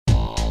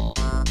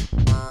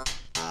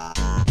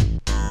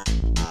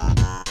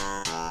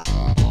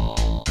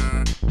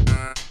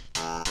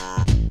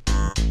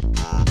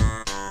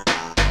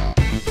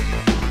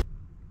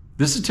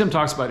This is Tim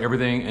Talks About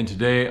Everything, and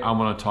today I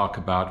want to talk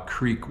about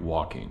creek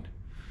walking.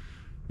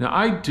 Now,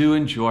 I do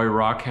enjoy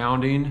rock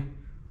hounding,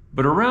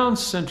 but around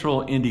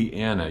central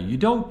Indiana, you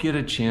don't get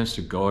a chance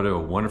to go to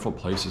wonderful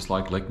places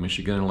like Lake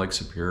Michigan and Lake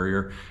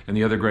Superior and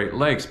the other Great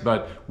Lakes,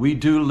 but we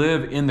do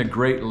live in the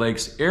Great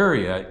Lakes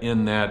area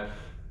in that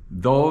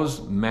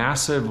those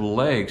massive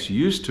lakes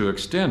used to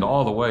extend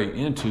all the way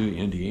into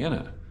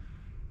Indiana.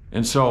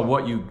 And so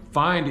what you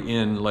find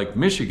in Lake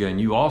Michigan,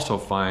 you also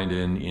find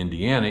in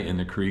Indiana in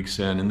the creeks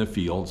and in the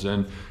fields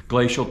and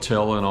glacial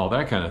till and all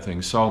that kind of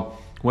thing. So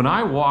when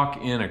I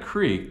walk in a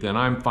creek, then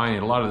I'm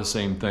finding a lot of the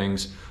same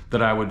things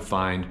that I would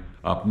find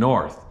up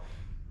north.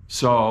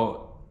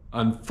 So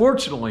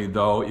unfortunately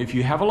though, if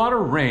you have a lot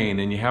of rain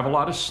and you have a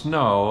lot of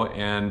snow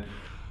and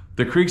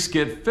the creeks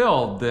get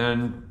filled,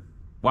 then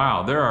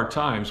wow, there are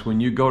times when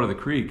you go to the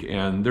creek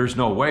and there's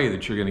no way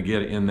that you're going to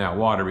get in that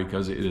water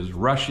because it is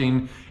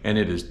rushing and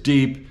it is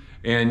deep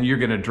and you're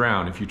going to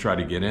drown if you try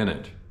to get in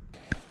it.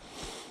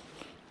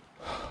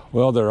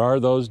 Well, there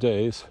are those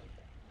days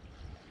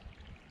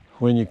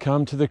when you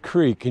come to the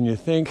creek and you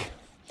think,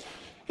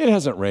 it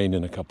hasn't rained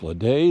in a couple of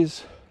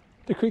days,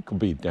 the creek will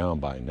be down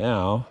by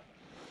now.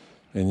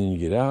 And then you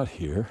get out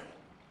here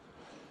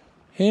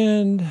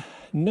and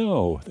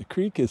no, the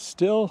creek is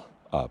still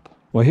up.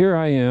 Well, here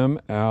I am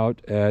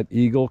out at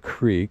Eagle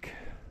Creek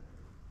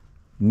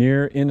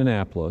near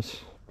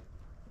Indianapolis,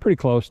 pretty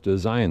close to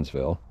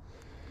Zionsville,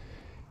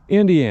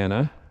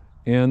 Indiana,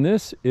 and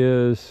this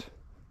is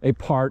a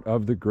part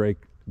of the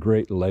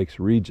Great Lakes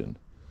region.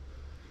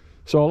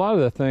 So a lot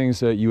of the things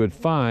that you would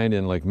find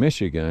in Lake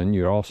Michigan,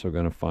 you're also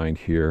going to find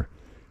here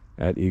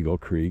at Eagle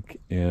Creek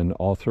and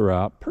all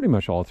throughout, pretty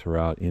much all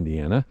throughout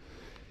Indiana.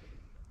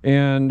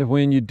 And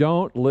when you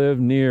don't live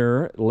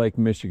near Lake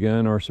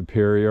Michigan or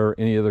Superior or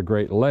any other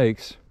Great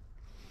Lakes,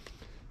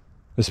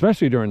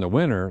 especially during the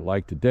winter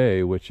like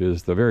today, which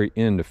is the very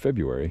end of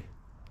February,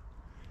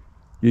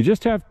 you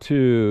just have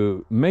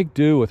to make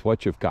do with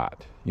what you've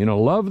got. You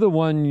know, love the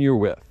one you're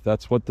with.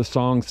 That's what the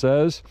song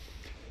says.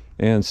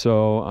 And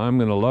so I'm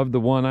going to love the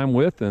one I'm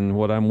with, and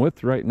what I'm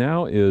with right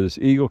now is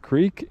Eagle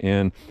Creek,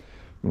 and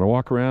I'm going to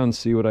walk around and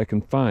see what I can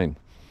find.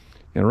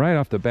 And right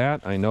off the bat,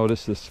 I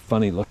noticed this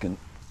funny looking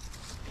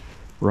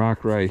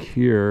rock right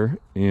here,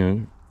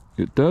 and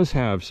it does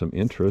have some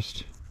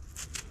interest.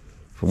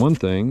 For one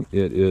thing,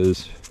 it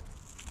is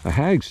a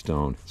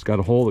hagstone. It's got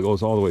a hole that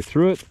goes all the way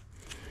through it.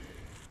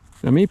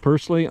 Now, me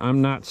personally,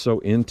 I'm not so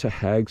into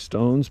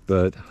hagstones,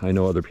 but I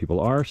know other people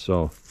are,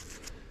 so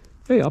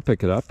hey, I'll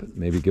pick it up,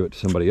 maybe give it to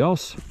somebody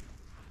else.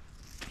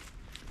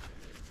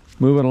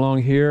 Moving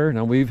along here,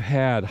 now we've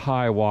had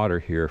high water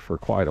here for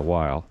quite a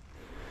while,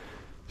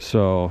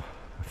 so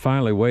I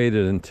finally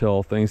waited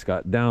until things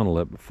got down a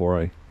little before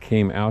I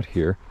came out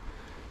here.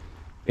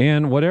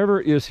 And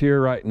whatever is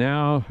here right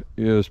now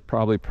is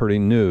probably pretty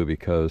new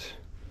because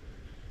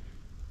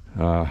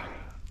the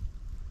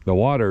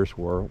waters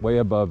were way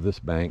above this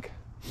bank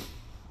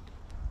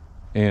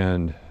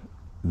and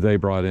they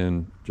brought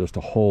in just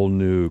a whole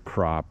new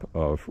crop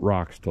of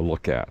rocks to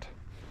look at.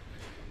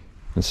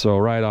 And so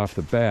right off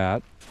the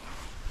bat,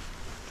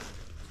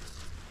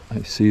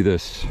 I see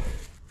this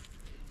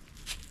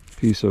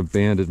piece of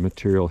banded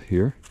material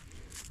here.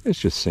 It's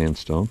just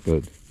sandstone,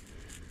 but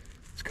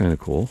it's kind of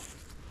cool.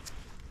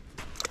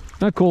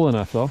 Not cool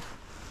enough though.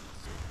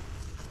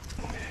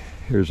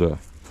 Here's a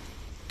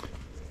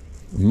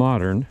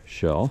modern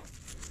shell.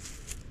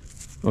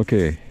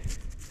 Okay,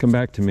 come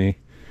back to me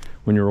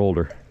when you're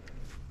older.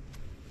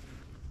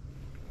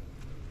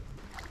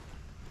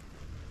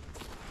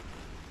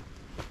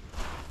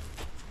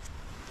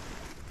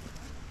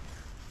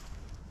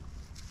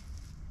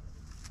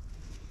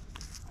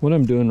 What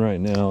I'm doing right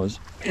now is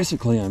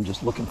basically I'm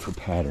just looking for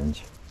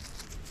patterns.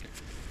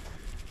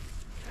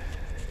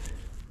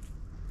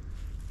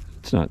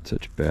 It's not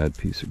such a bad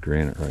piece of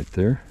granite right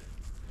there.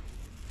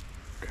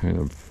 Kind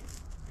of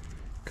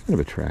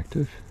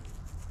attractive.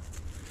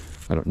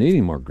 I don't need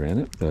any more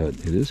granite, but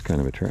it is kind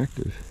of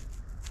attractive.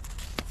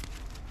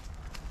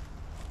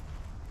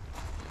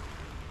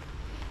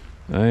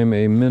 I'm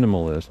a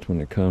minimalist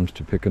when it comes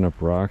to picking up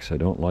rocks. I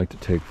don't like to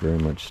take very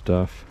much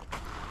stuff.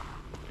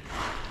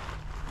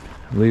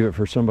 Leave it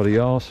for somebody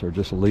else, or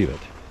just leave it.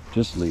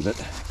 Just leave it.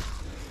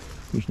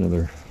 Here's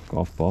another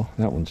golf ball.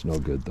 That one's no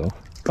good though.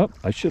 Oh,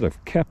 I should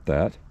have kept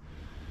that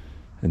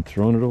and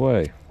thrown it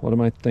away. What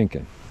am I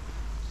thinking?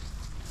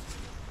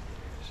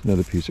 It's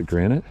another piece of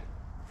granite.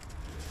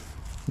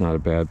 Not a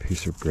bad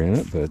piece of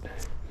granite, but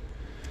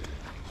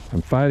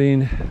I'm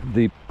fighting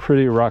the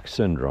pretty rock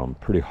syndrome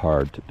pretty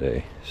hard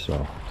today,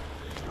 so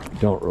I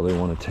don't really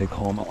want to take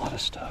home a lot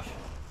of stuff.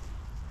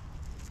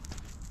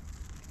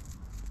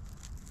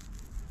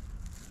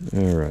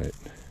 All right.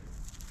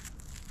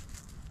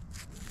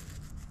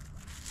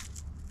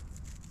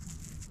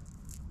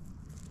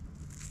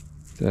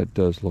 That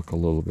does look a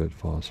little bit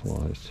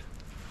fossilized.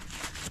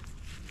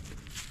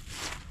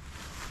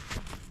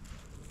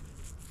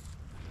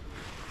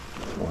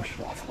 Wash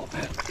it off a little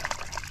bit.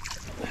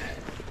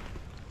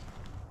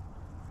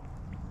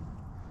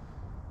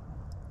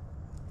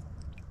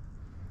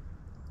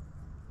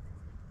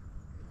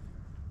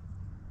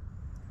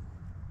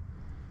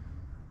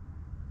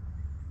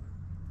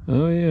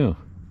 Oh yeah.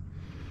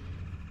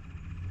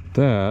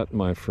 That,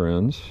 my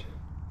friends,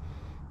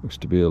 looks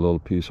to be a little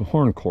piece of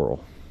horn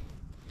coral.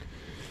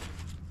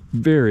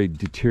 Very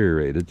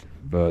deteriorated,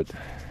 but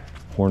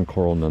horn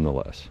coral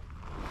nonetheless.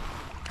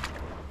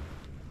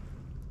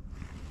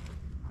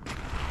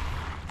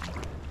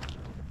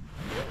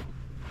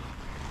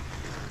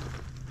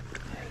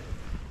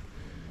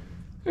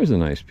 There's a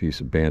nice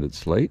piece of banded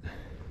slate.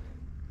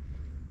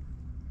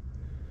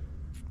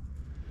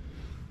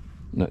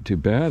 Not too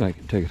bad. I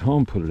can take it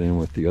home, put it in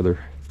with the other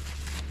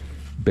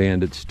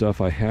banded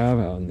stuff I have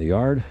out in the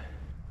yard.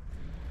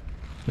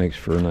 Makes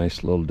for a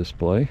nice little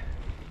display.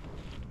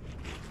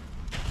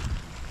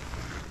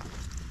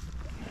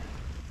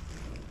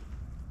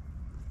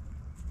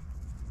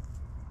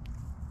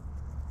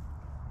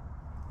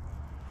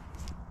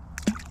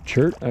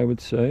 Chert, I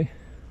would say.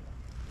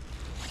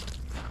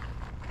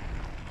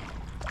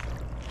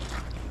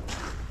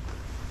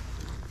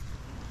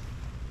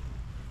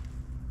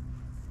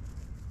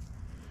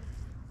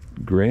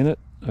 Granite,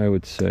 I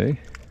would say.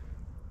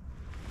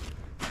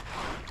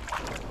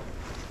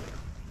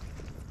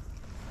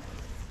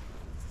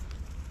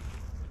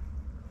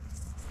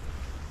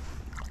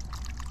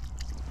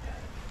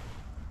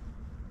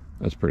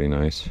 That's pretty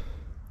nice.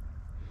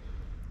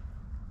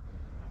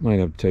 Might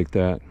have to take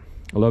that.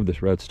 I love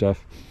this red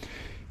stuff.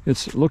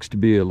 It looks to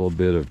be a little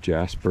bit of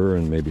jasper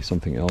and maybe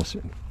something else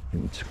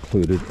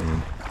included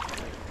in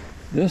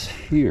this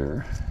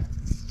here.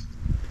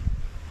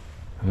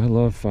 I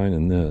love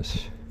finding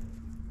this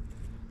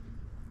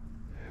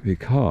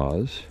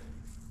because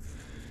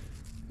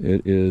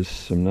it is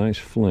some nice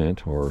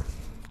flint or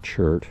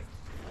chert.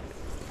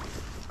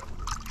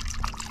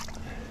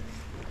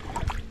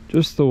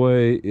 Just the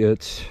way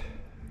it's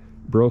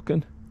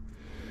broken,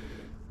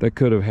 that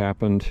could have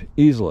happened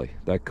easily.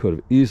 That could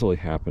have easily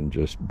happened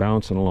just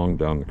bouncing along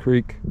down the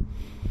creek.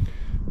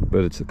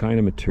 But it's the kind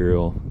of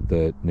material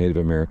that Native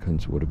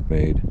Americans would have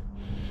made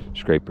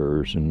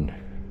scrapers and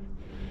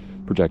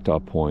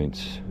projectile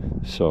points.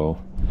 So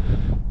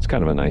it's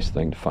kind of a nice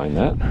thing to find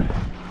that.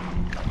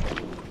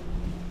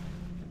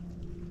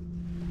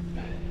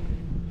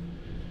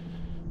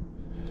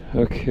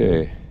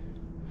 Okay.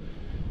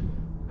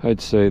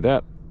 I'd say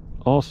that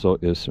also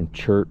is some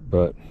chert,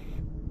 but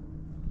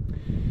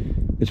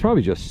it's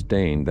probably just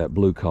stained. That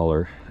blue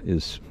color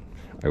is,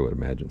 I would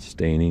imagine,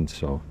 staining,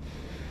 so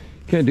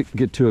can't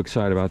get too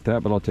excited about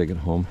that, but I'll take it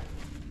home.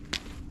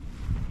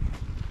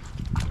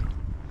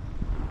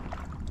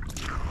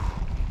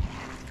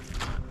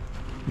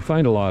 You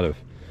find a lot of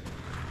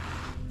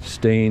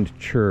stained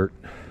chert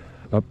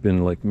up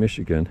in Lake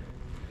Michigan,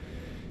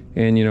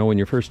 and you know, when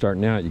you're first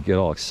starting out, you get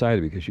all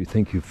excited because you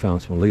think you've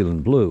found some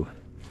Leland blue,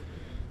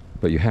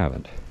 but you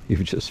haven't.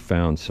 You've just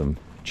found some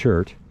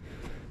chert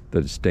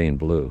that is stained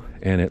blue,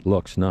 and it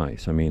looks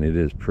nice. I mean, it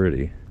is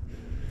pretty.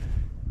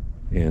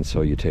 And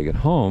so you take it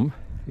home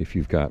if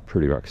you've got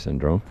pretty rock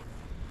syndrome,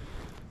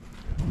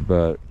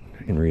 but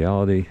in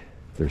reality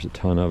there's a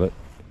ton of it,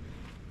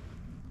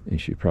 and you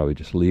should probably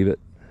just leave it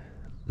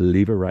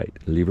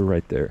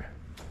right there.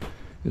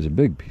 There's a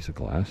big piece of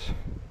glass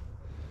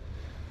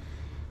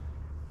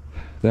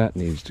that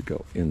needs to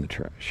go in the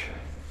trash.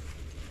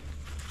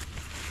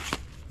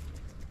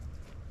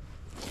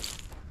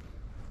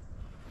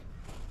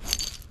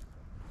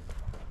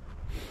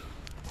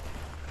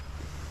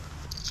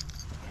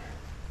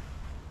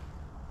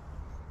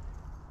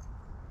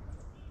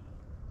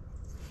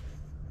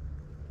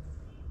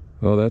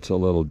 Well, that's a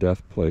little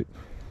death plate.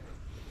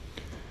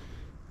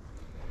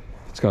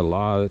 It's got a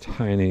lot of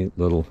tiny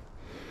little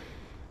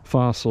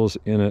fossils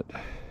in it.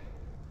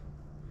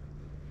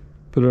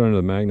 Put it under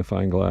the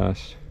magnifying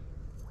glass.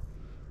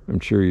 I'm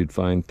sure you'd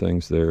find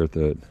things there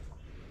that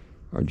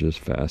are just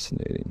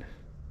fascinating.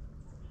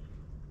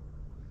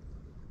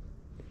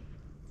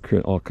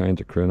 All kinds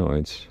of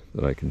crinoids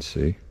that I can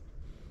see.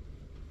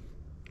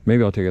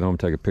 Maybe I'll take it home,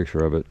 take a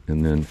picture of it,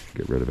 and then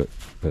get rid of it.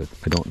 But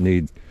I don't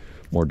need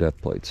more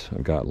death plates.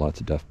 I've got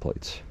lots of death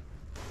plates.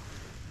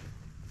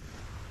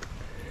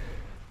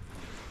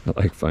 I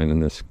like finding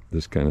this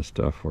kind of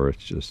stuff where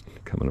it's just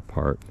coming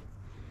apart.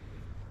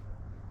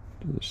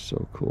 It's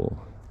so cool.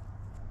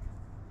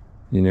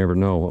 You never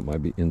know what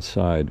might be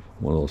inside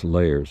one of those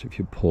layers. If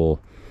you pull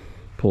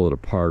it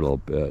apart a little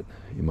bit,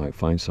 you might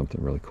find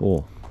something really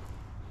cool.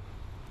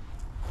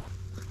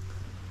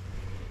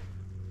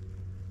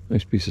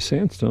 Nice piece of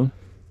sandstone.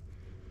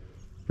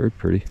 Very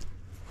pretty.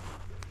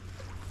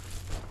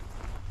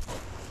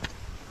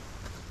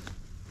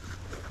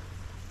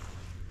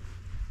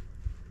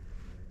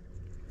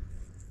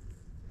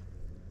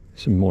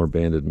 Some more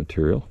banded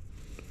material.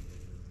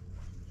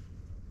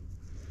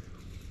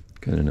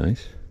 Kind of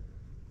nice.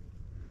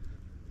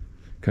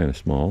 Kind of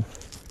small.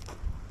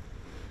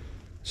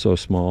 So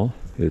small,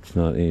 it's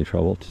not any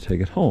trouble to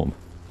take it home.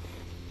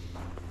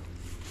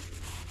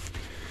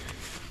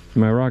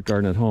 In my rock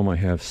garden at home, I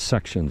have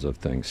sections of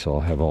things. So I'll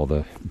have all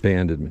the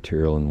banded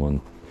material in one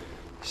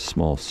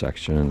small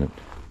section, and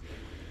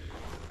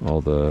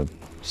all the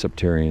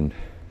septarian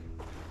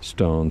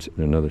stones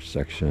in another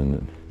section.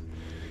 And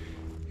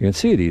you can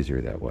see it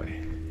easier that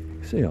way.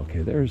 see,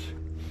 okay, there's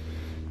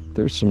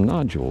some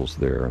nodules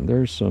there, and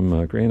there's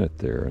some granite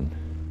there, and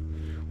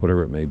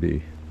whatever it may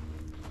be.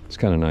 It's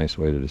kind of a nice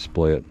way to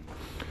display it.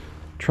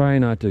 Try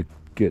not to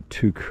get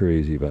too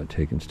crazy about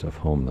taking stuff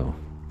home though,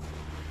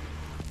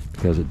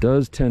 because it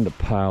does tend to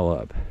pile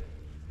up.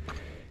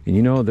 And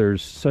you know,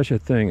 there's such a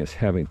thing as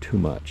having too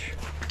much.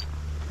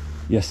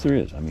 Yes, there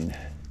is. I mean,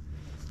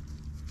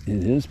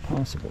 it is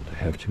possible to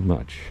have too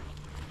much,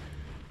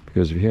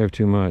 because if you have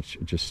too much,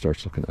 it just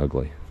starts looking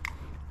ugly.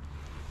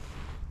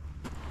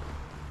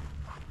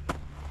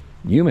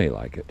 You may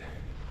like it,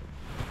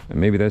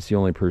 and maybe that's the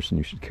only person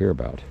you should care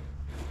about.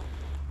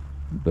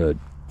 But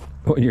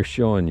when you're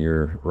showing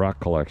your rock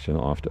collection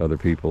off to other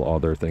people, all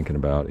they're thinking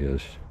about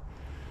is,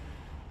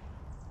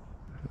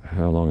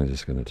 how long is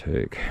this going to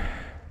take?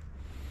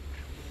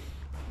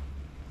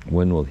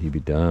 When will he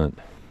be done?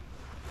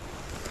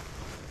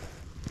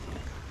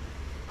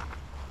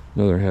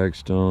 Another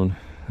hagstone.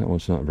 That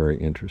one's not very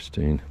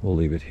interesting. We'll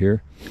leave it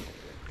here.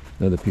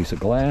 Another piece of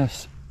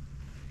glass.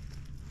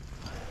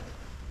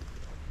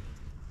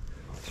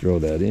 Throw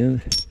that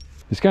in.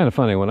 It's kind of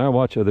funny, when I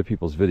watch other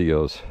people's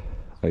videos,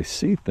 I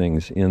see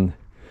things in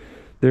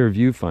their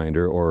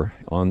viewfinder or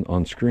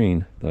on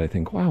screen that I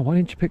think, wow, why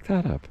didn't you pick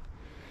that up?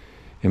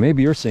 And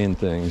maybe you're seeing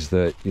things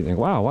that you think,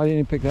 wow, why didn't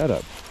you pick that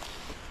up?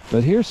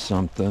 But here's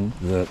something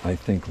that I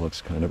think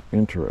looks kind of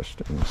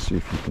interesting. Let's see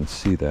if you can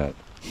see that.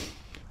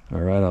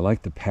 All right, I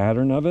like the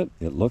pattern of it.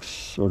 It looks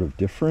sort of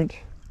different.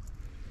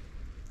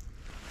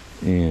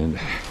 And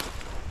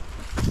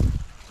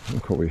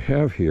look what we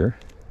have here.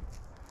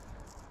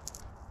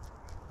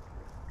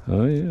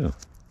 Oh yeah.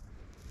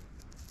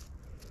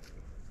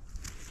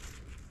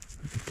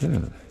 Look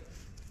at that.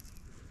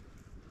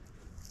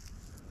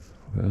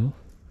 Well,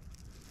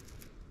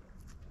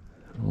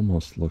 it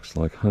almost looks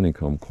like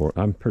honeycomb coral.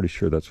 I'm pretty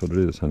sure that's what it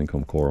is,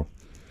 honeycomb coral.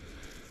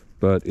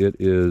 But it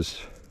is,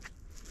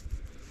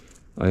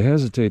 I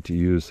hesitate to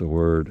use the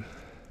word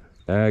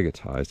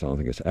agatized. I don't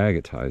think it's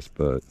agatized,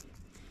 but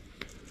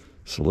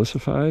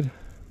silicified,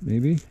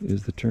 maybe,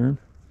 is the term.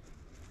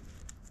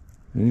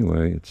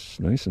 Anyway, it's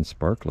nice and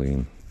sparkly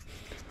and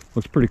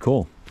looks pretty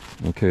cool.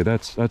 Okay,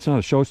 that's not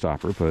a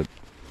showstopper, but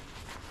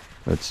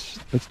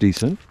that's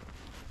decent.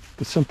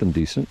 It's something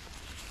decent.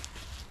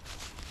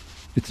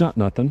 It's not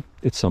nothing,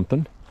 it's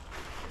something.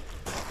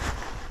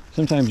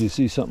 Sometimes you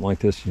see something like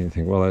this and you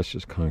think, well, that's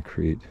just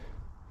concrete.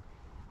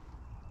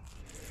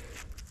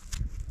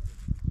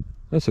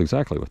 That's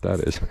exactly what that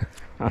is.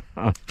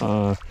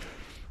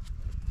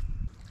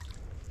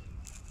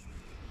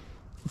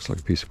 Looks like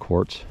a piece of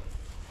quartz.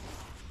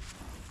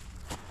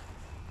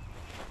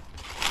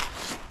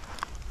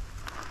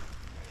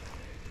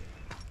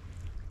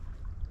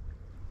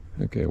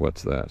 Okay,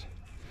 what's that?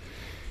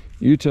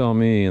 You tell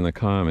me in the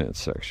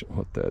comments section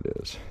what that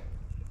is.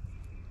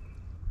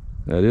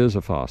 That is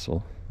a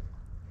fossil.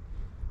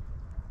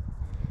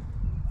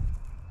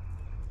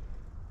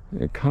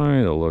 It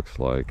kind of looks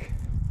like,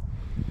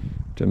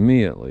 to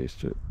me at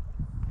least, it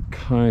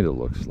kind of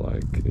looks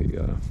like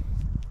a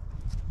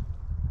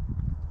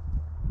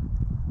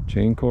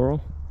chain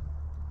coral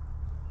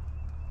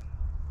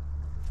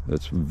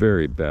that's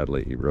very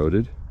badly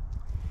eroded.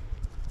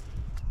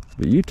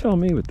 But you tell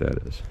me what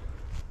that is.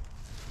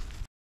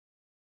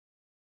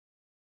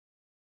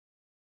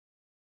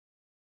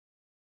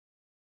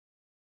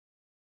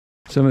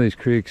 Some of these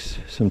creeks,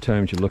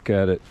 sometimes you look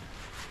at it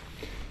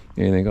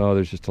and you think, oh,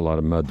 there's just a lot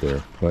of mud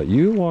there. But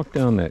you walk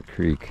down that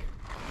creek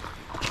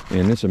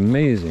and it's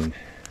amazing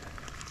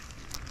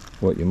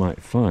what you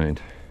might find.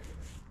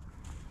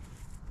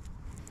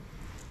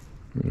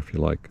 If you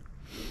like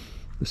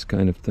this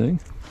kind of thing.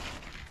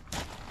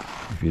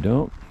 If you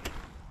don't,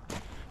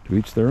 to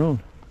each their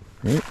own,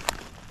 right?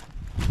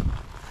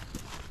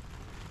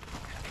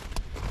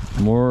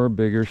 More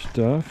bigger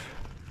stuff.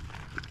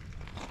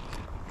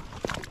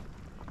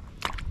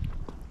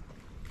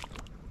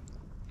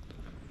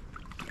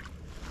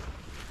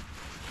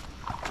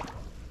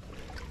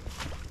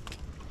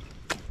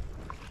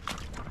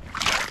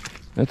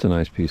 That's a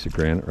nice piece of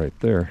granite right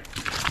there.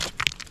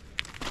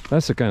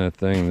 That's the kind of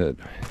thing that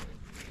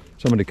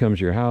somebody comes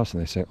to your house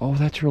and they say, oh,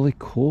 that's really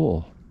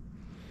cool.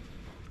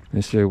 And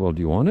they say, well, do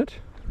you want it?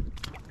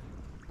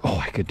 Oh,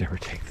 I could never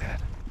take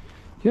that.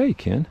 Yeah, you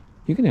can.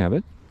 You can have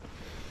it.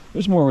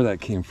 There's more where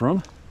that came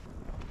from.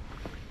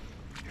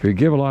 If you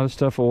give a lot of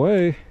stuff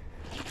away,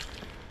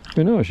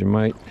 who knows, you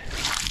might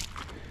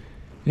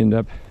end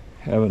up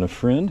having a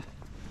friend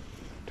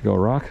to go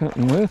rock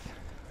hunting with.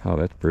 Oh,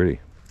 that's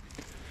pretty.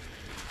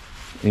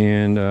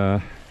 And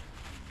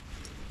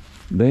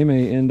they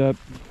may end up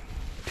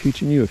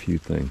teaching you a few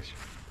things.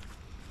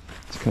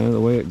 It's kind of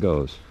the way it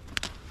goes.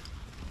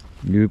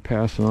 You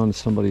pass it on to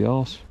somebody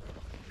else,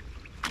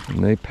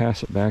 and they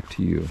pass it back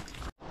to you.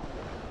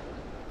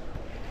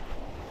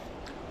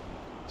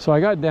 So I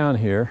got down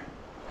here.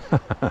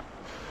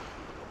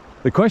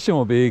 The question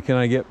will be, can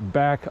I get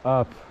back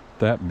up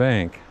that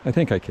bank? I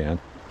think I can.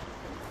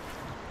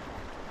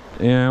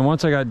 And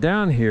once I got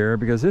down here,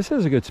 because this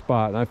is a good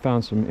spot, and I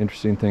found some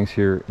interesting things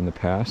here in the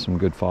past, some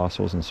good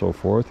fossils and so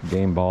forth,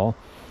 game ball,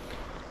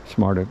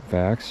 some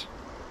artifacts.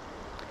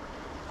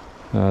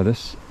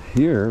 This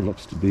here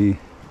looks to be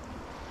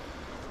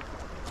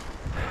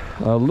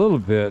a little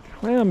bit,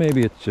 well,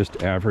 maybe it's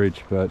just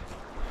average, but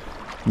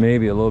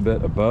maybe a little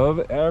bit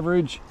above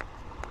average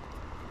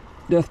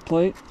death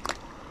plate.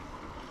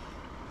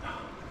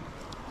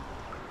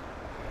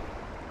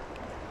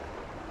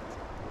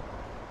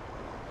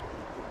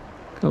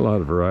 Got a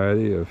lot of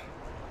variety of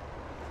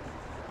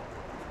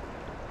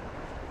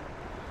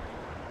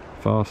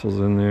fossils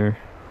in there.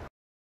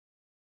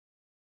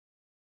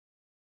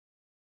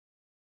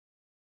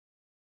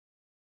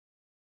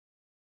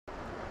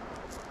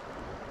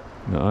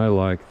 Now I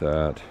like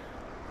that.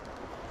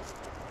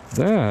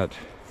 That,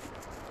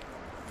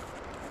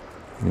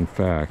 in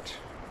fact,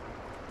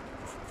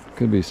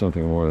 could be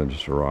something more than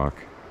just a rock.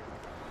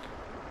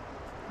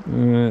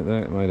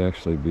 That might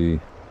actually be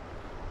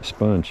a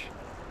sponge,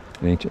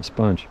 an ancient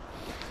sponge.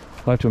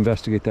 I'll have to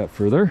investigate that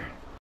further.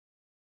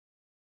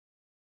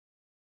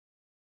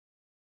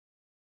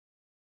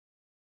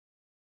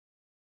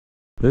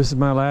 This is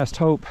my last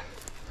hope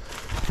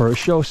for a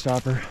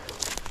showstopper.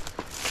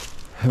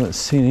 Haven't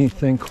seen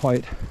anything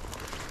quite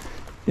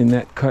in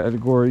that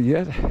category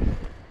yet.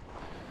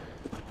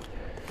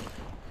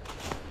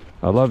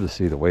 I love to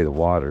see the way the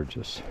water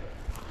just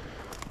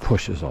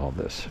pushes all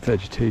this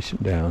vegetation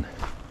down.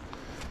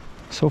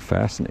 So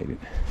fascinating.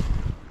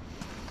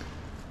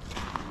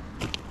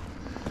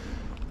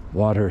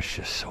 Water is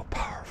just so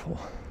powerful.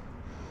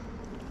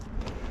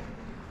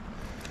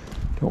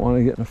 Don't want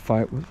to get in a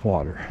fight with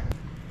water.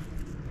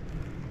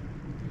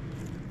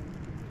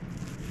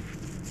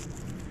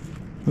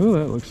 Oh,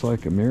 that looks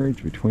like a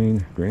marriage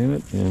between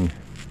granite and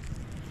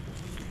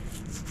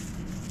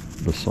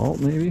basalt,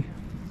 maybe.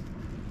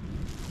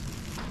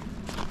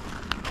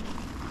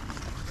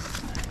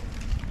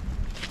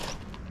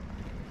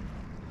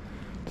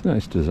 It's a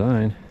nice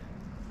design.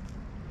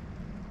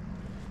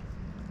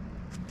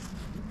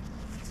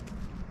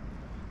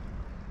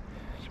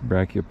 Some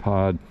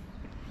brachiopod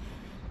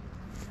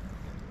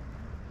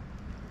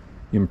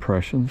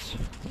impressions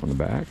on the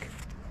back.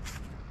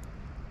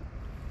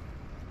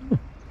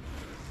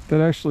 That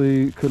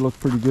actually could look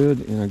pretty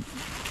good in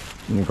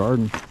a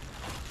garden.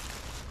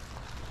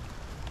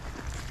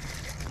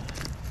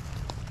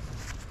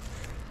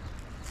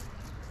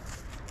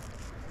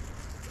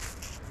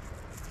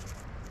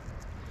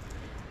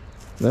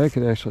 That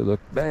could actually look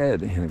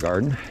bad in a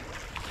garden.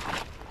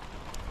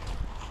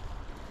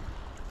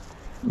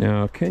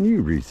 Now, can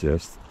you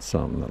resist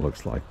something that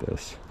looks like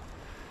this?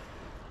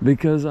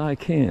 Because I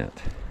can't.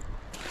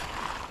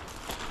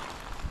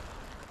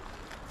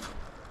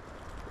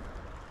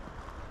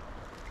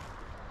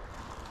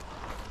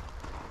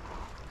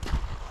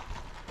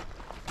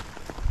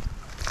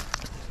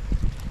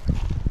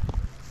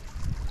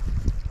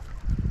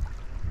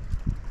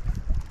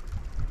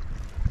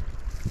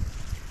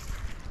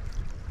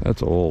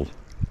 That's old.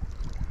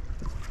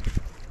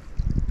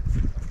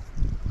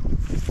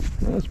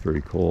 That's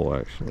pretty cool,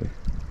 actually.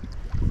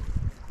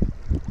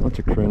 Lots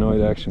of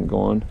crinoid action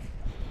going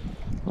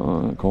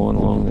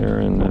along there,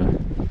 and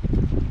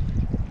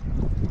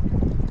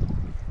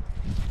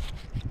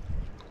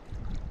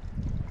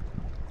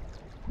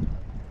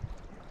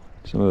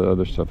some of the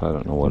other stuff, I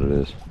don't know what it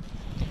is.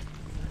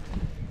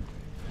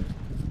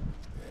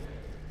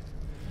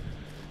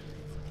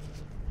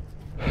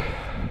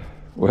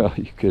 Well,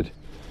 you could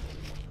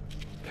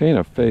paint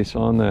a face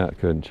on that,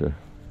 couldn't you?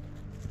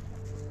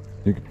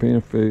 You could paint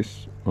a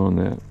face on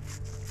that,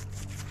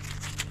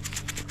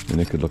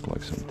 and it could look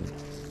like something.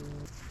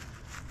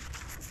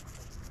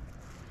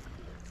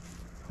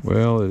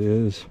 Well, it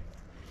is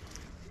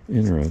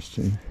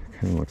interesting.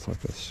 Kind of looks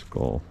like a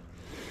skull.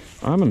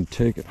 I'm going to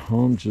take it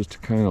home just to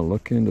kind of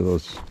look into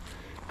those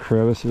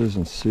crevices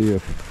and see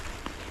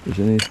if there's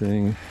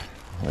anything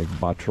like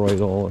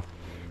botryoidal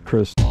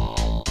crystal.